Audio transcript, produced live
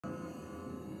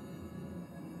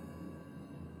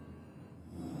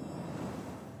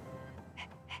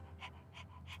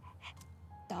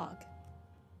dog.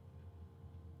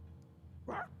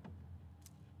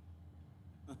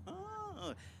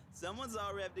 Oh, someone's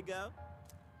all ready to go.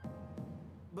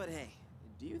 But hey,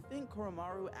 do you think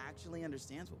Koromaru actually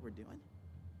understands what we're doing?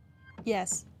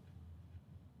 Yes.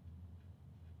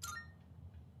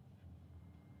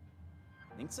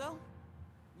 Think so?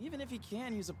 Even if he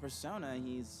can use a persona,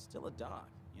 he's still a dog,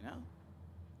 you know?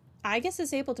 Aigis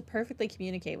is able to perfectly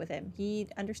communicate with him. He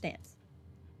understands.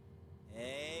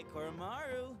 Hey,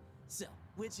 Koromaru. So,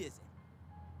 which is it?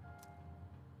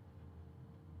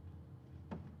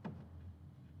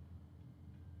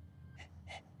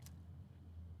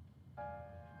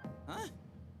 Huh?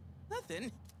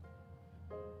 Nothing.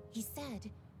 He said,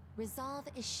 resolve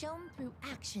is shown through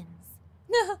actions.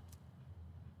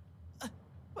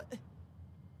 But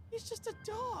he's just a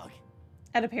dog.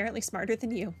 And apparently smarter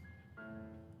than you.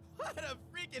 What a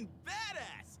freaking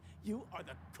badass! You are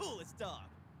the coolest dog.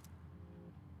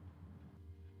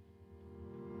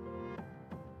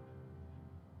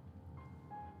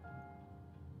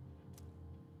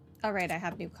 Alright, I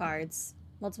have new cards.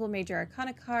 Multiple major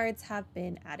arcana cards have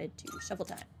been added to Shuffle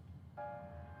Time.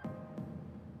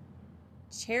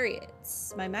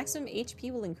 Chariots. My maximum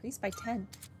HP will increase by 10.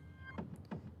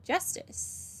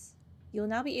 Justice. You'll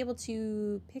now be able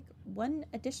to pick one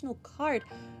additional card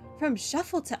from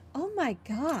Shuffle Time. Oh my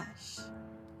gosh.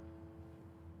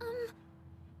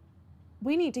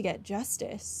 We need to get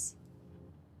Justice.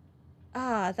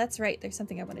 Ah, that's right. There's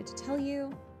something I wanted to tell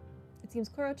you. It seems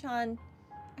Koro-chan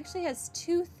actually has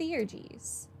 2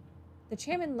 theurgies. The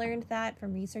chairman learned that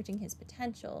from researching his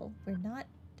potential. We're not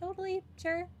totally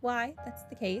sure why that's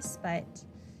the case, but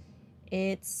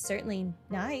it's certainly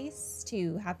nice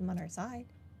to have him on our side.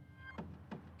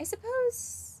 I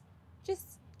suppose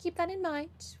just keep that in mind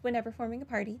whenever forming a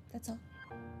party, that's all.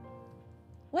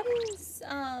 What is,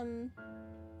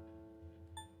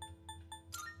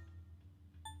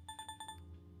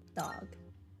 dog?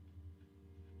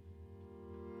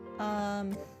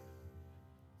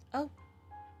 Oh.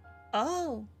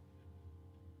 Oh.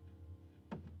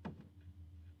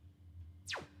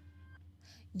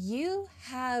 You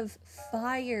have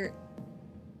fire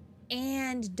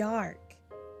and dark.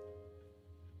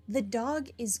 The dog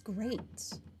is great.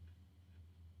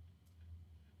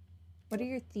 What are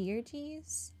your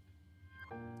theurgies?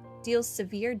 Deals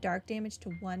severe dark damage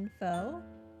to one foe.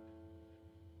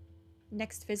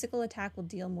 Next physical attack will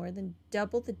deal more than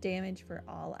double the damage for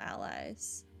all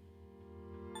allies.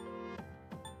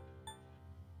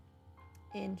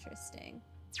 Interesting.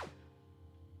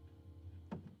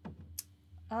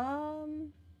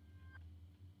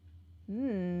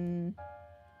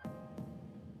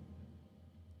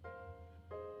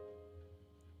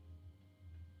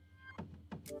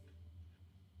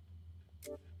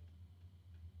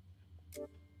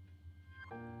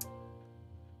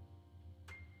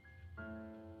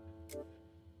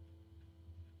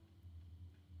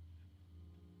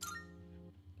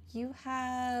 You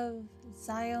have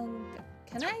Zion.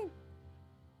 Can I?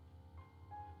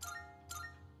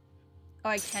 Oh,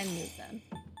 I can move them.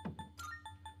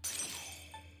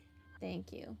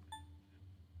 Thank you.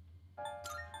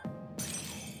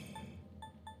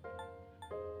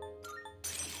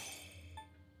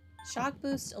 Shock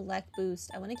boost, elect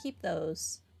boost. I want to keep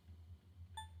those.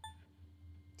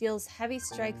 Deals heavy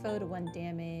strike foe to 1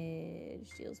 damage.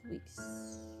 Deals weak.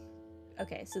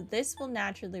 Okay, so this will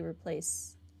naturally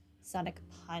replace Sonic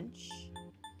Punch.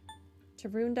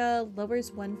 Tarunda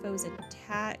lowers one foe's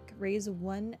attack, raise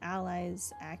one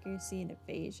ally's accuracy and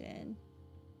evasion.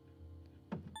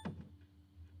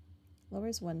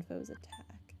 Lowers one foe's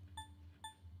attack.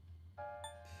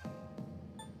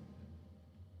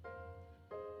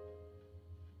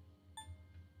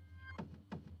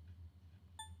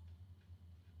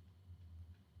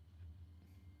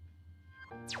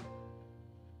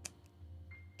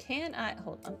 Can I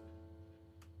hold on?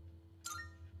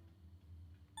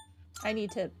 I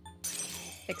need to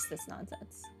fix this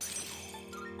nonsense.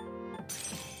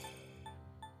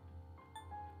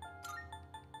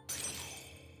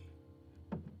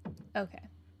 Okay.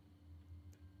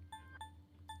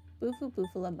 Boofoo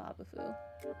boofula babafoo.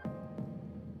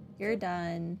 You're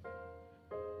done.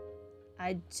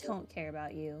 I don't care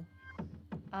about you.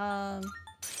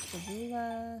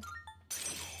 Savula,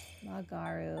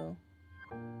 Magaru.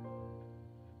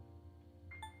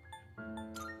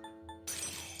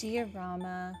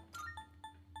 Diorama,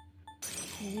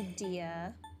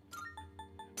 Udia,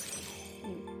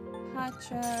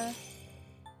 Patra.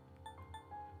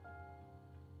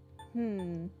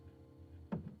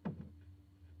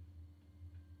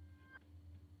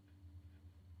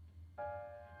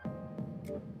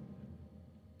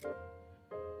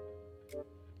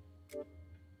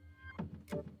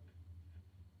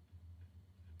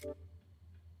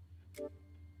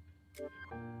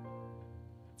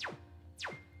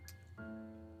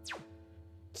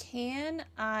 Can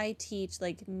I teach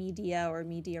like media or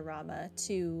mediarama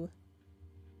to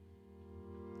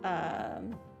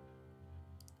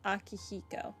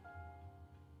Akihiko?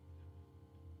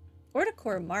 Or to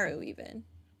Koromaru even?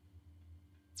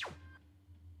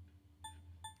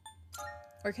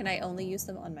 Or can I only use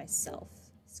them on myself?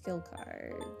 Skill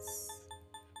cards.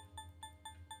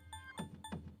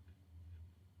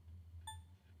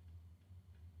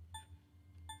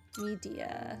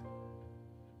 Media.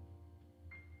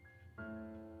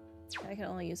 I can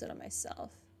only use it on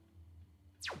myself.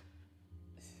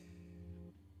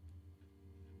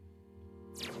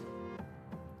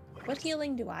 What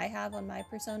healing do I have on my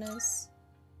personas?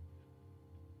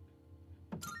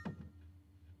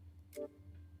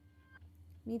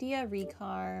 Media,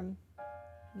 Recarm,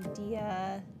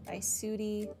 Media,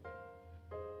 Isudi,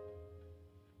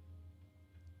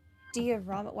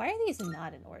 Diorama. Why are these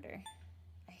not in order?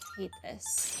 I hate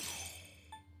this.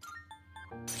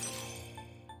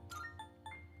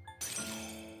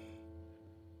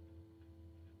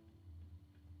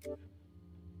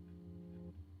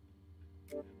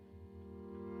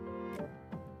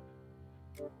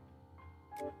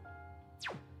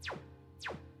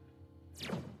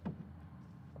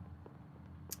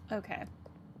 Okay.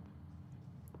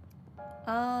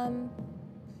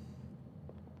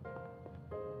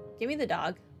 Give me the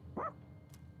dog.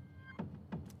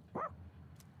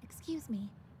 Excuse me.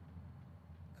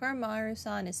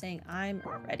 Koromaru-san is saying I'm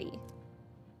ready.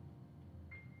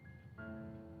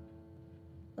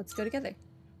 Let's go together.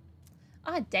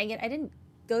 Ah, dang it. I didn't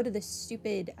go to the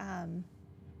stupid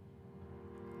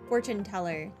fortune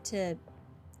teller to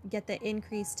get the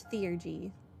increased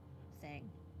theurgy thing.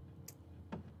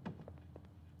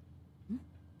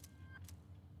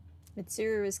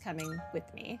 Mitsuru is coming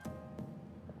with me.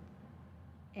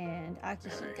 And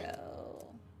Akihiko.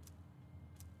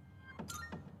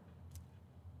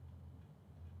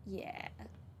 Yeah.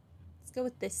 Let's go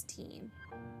with this team.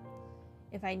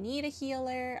 If I need a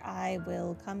healer, I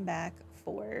will come back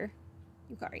for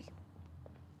Yukari.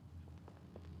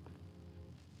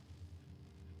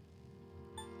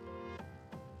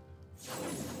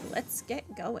 Let's get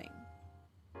going.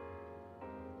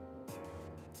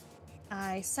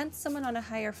 I sent someone on a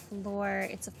higher floor.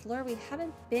 It's a floor we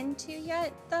haven't been to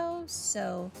yet, though,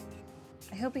 so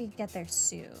I hope we can get there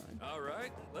soon. All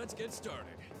right, let's get started.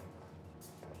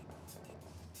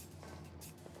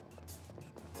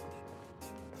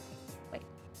 Wait,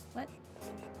 what?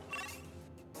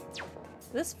 Did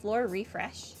this floor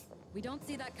refresh? We don't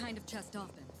see that kind of chest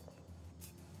often.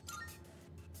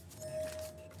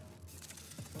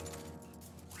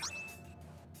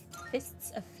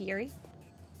 Fists of Fury.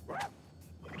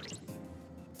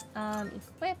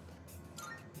 Equip.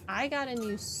 I got a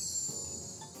new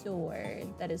sword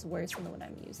that is worse than the one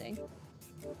I'm using.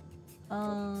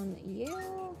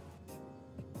 You.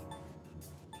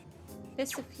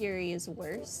 Fist of Fury is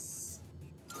worse.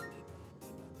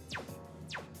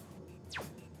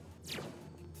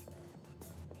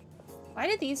 Why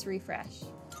did these refresh?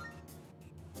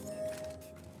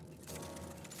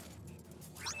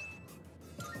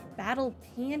 Battle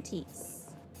panties.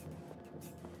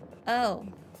 Oh.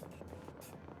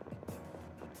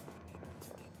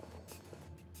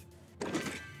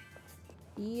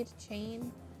 Bead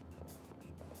chain.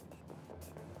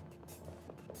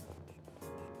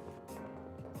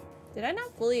 Did I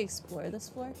not fully explore this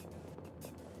floor?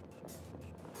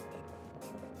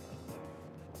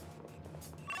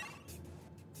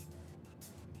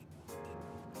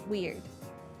 Weird.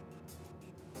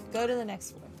 Go to the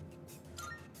next floor.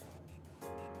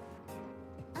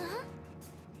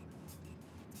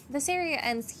 This area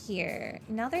ends here.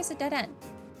 Now there's a dead end.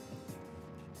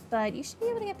 But you should be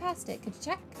able to get past it. Could you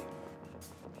check?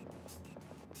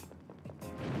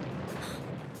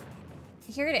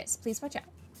 Here it is. Please watch out.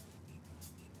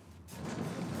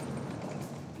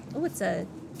 Oh, it's a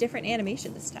different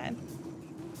animation this time.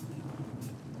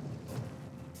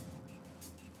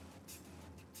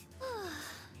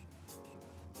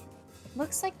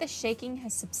 Looks like the shaking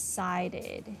has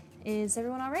subsided. Is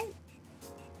everyone all right?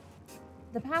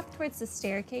 The path towards the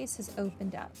staircase has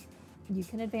opened up. You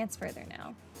can advance further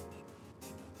now.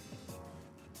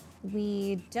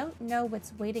 We don't know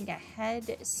what's waiting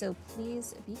ahead, so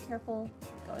please be careful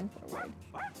going forward.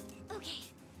 Okay.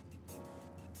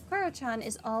 Kuro-chan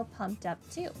is all pumped up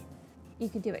too. You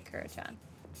can do it, Kuro-chan.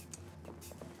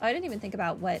 Oh, I didn't even think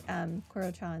about what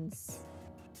Kuro-chan's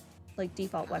like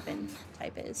default weapon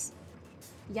type is.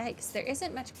 Yikes, there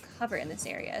isn't much cover in this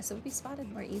area, so we'll be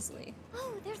spotted more easily.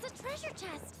 Oh, there's a treasure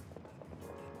chest.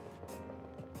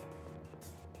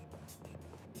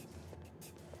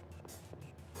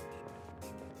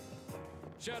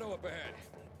 Shadow up ahead.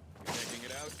 You taking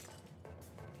it out?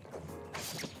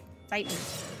 Fight me.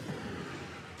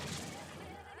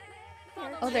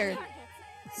 Oh, they're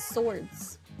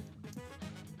swords.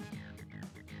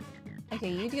 Okay,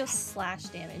 you deal slash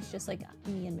damage just like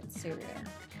me and Mitsuru.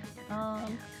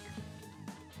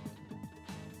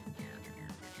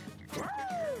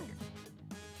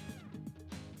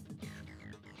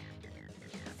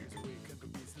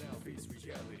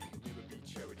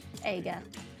 Eiga.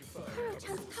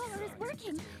 Kuro-chan's power is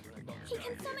working. He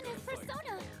can summon his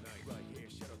persona.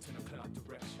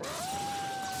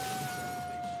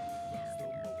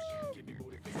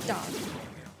 Dog.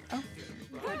 Oh.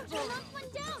 Kuro-chan knocked one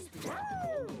down.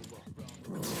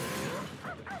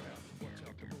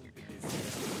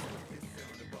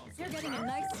 You're getting a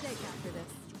nice steak after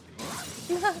this.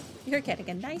 You're getting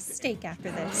a nice steak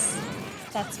after this.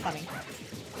 That's funny.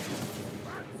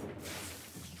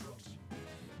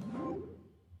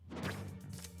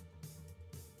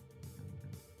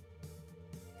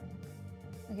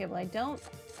 Okay, well I don't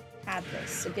have this,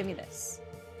 so give me this.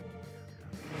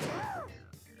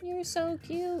 You're so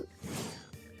cute.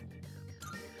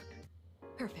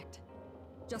 Perfect.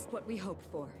 Just what we hoped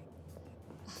for.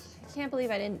 I can't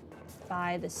believe I didn't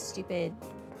buy the stupid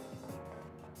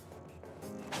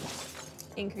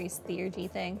increased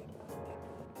theurgy thing.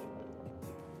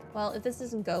 Well, if this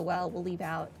doesn't go well, we'll leave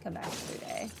out, come back another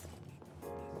day.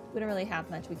 We don't really have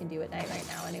much we can do at night right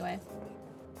now anyway.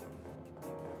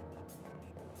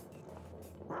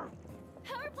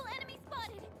 Powerful enemy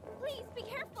spotted. Please be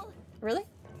careful. Really?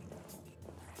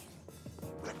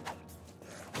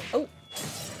 Oh.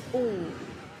 Oh.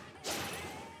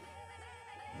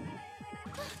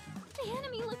 The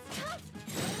enemy looks tough.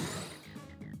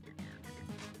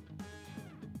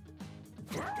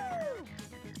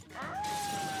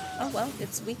 Oh well,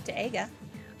 it's weak to Eiga.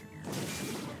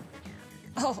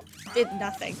 Oh, did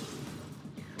nothing.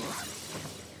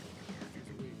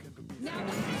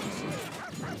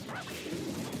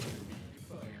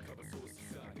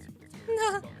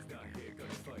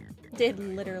 Did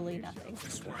literally nothing.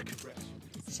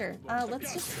 Sure,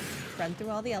 let's just run through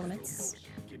all the elements.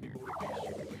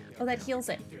 Oh, that heals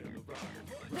it.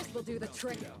 This will do the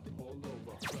trick.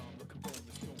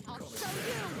 I'll show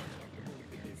you.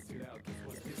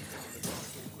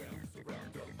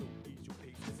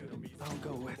 I'll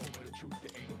go with.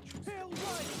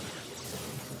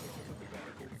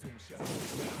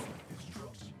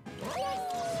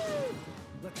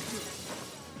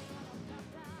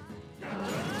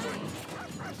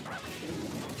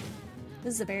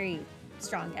 This is a very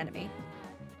strong enemy.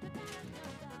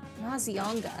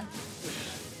 Nazionga.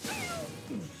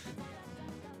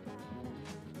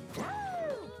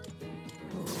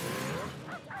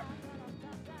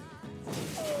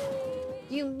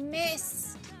 You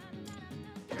missed!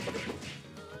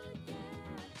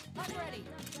 I'm ready.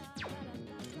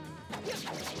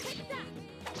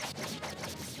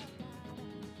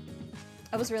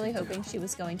 I was really hoping she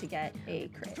was going to get a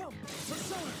crit. The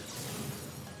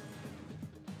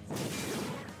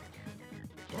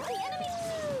enemy.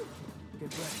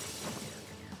 Get ready.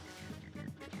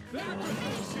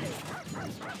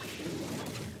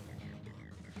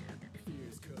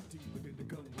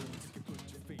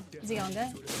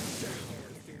 Zionga,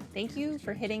 thank you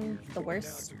for hitting the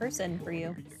worst person for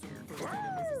you,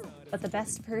 but the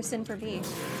best person for me.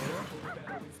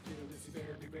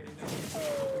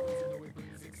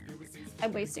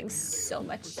 I'm wasting so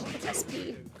much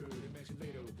SP.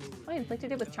 Oh, I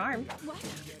inflicted it with charm. What?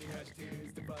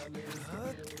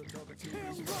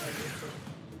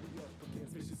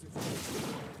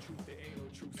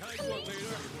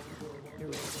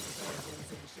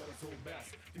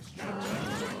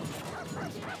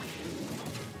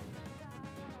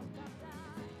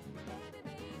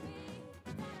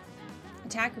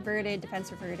 Attack reverted,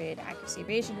 defense reverted, accuracy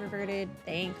evasion reverted,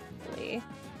 thankfully.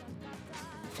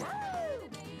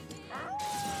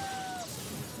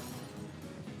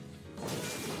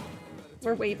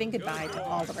 We're waving goodbye to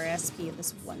all of our SP in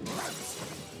this one fight.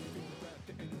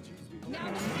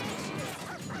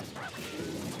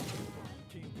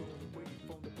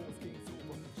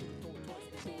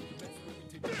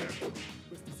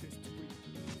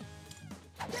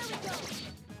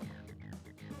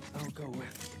 I'll go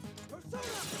with.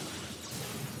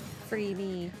 Free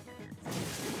me.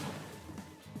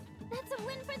 That's a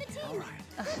win for the team. All right.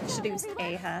 Ugh, I should have used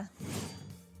Aha.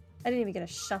 I didn't even get a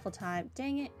shuffle time.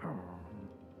 Dang it.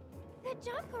 Good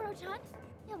job, Kuro-chan.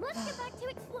 Now let's get back to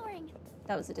exploring.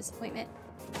 That was a disappointment.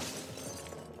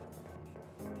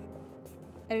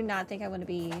 I do not think I want to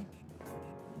be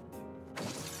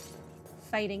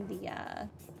fighting the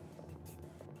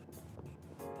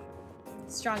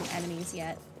strong enemies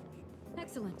yet.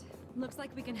 Excellent. Looks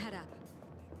like we can head up.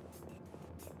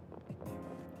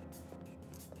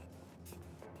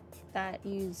 That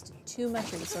used too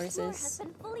much The floor has resources.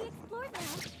 been fully explored now.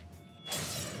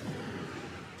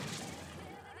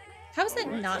 How is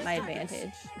that not my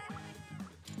advantage?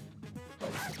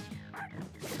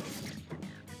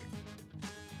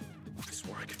 Nice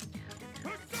work.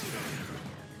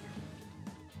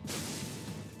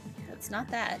 That's not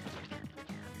that.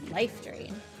 Life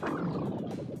drain.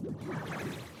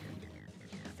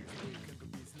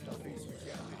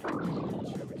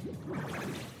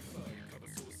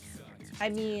 I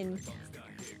mean,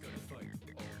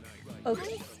 I'm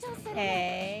still setting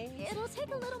okay. up. It'll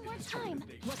take a little more time.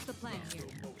 What's the plan here?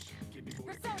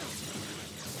 Persona!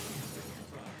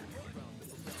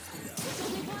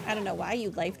 I don't know why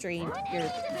you life drained your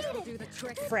This will do the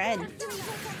trick. friend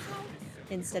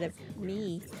instead of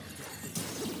me.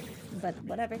 But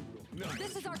whatever.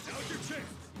 This is our chance.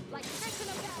 Like fish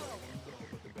in a barrel.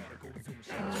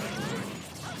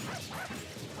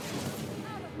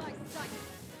 Out of my sight.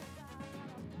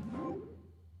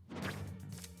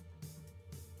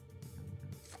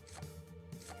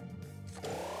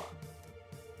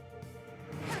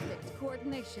 Perfect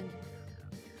coordination.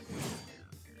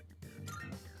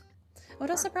 Oh, it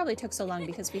also probably took so long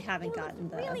because we haven't gotten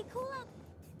the Really cool out.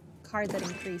 card that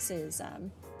increases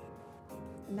the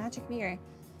magic mirror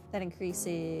that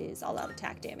increases all-out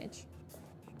attack damage,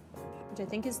 which I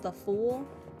think is the Fool.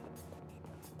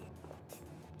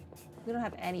 We don't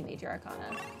have any major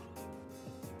arcana.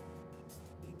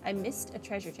 I missed a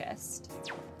treasure chest.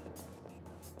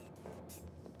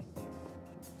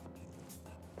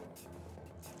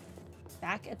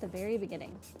 Back at the very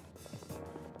beginning.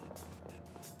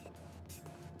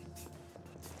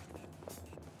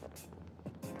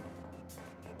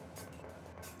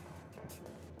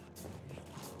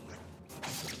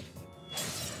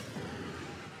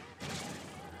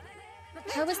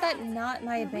 How is that not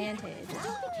my advantage?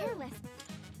 Don't be careless.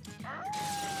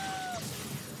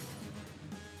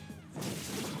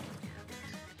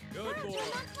 Good boy.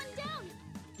 Knock one down.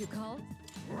 You called?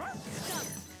 Stop.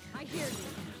 I hear you.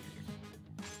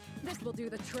 This will do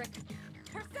the trick.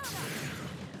 Persona!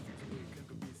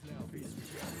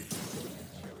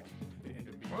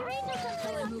 The Rangers are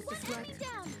Shall I putting move to one strike? enemy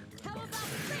down. How about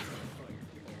six?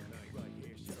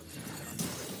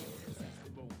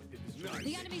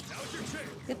 The enemy's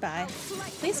Goodbye.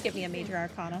 Please give me a major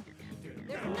arcana.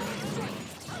 There's no strike.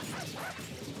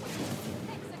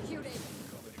 Executed.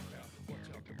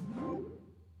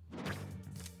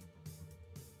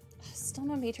 Still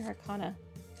no major arcana.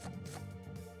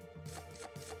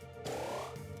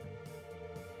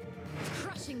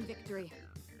 Crushing victory.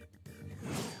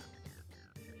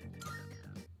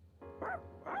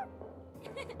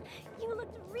 You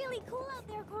looked really cool out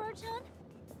there, Koro-chan.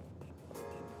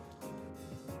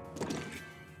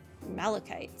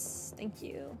 Malachites. Thank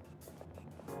you.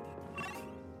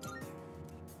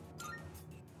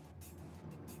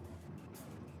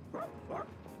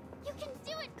 You can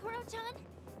do it, Koro-chan.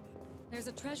 There's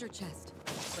a treasure chest.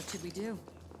 What should we do?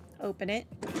 Open it.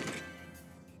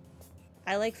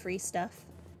 I like free stuff.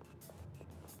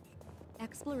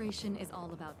 Exploration is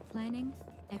all about planning,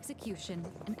 execution,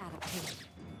 and adaptation.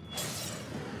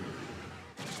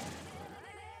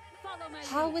 Follow my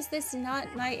How lead. was this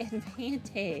not my advantage?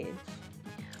 Okay,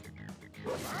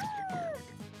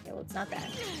 well, it's not that.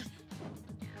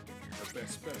 The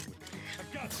best bet would be.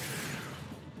 I've got you.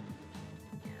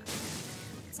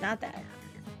 It's not that.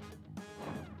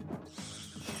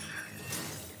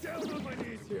 Down on my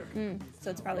knees here. So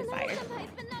it's probably Another fire.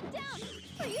 senpai's been knocked down.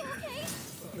 Are you okay?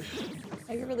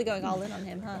 Oh, you're really going all in on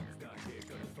him, huh?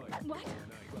 What?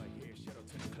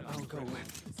 I'll go in.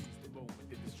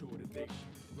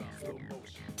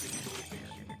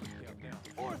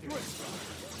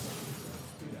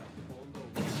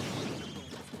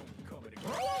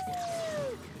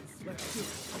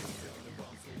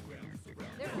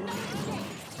 There's no escape.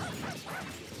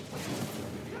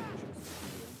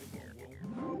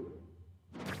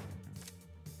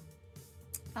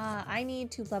 I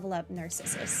need to level up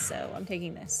Narcissus, so I'm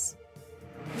taking this.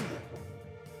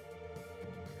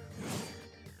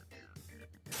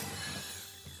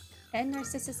 And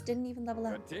Narcissus didn't even level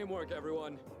up. Good teamwork,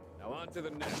 everyone. Now on to the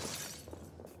next.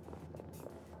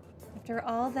 After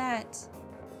all that.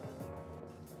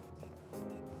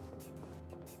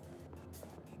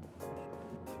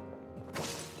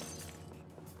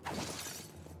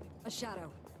 A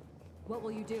shadow. What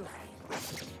will you do?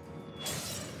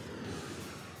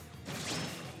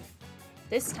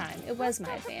 This time, it was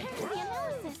my advantage. Prepare for the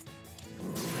analysis.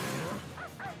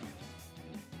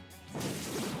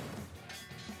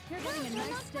 a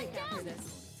nice steak after this.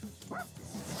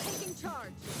 Taking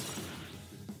charge.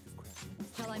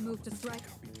 Shall I move to strike?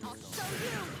 I'll show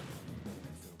you.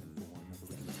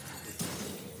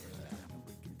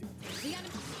 The enemy.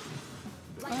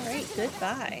 Alright,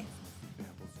 goodbye.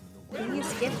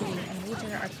 Please give me a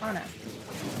major arcana.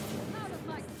 Out of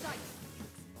my sight.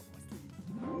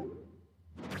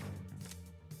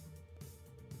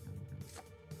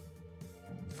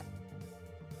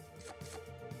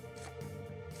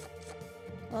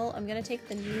 Well, I'm gonna take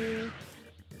the new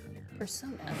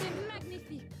persona. C'est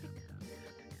magnifique.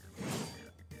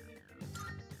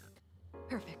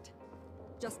 Perfect.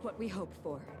 Just what we hoped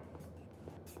for.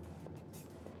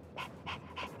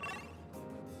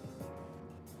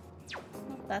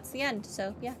 Well, that's the end.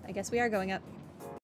 So yeah, I guess we are going up.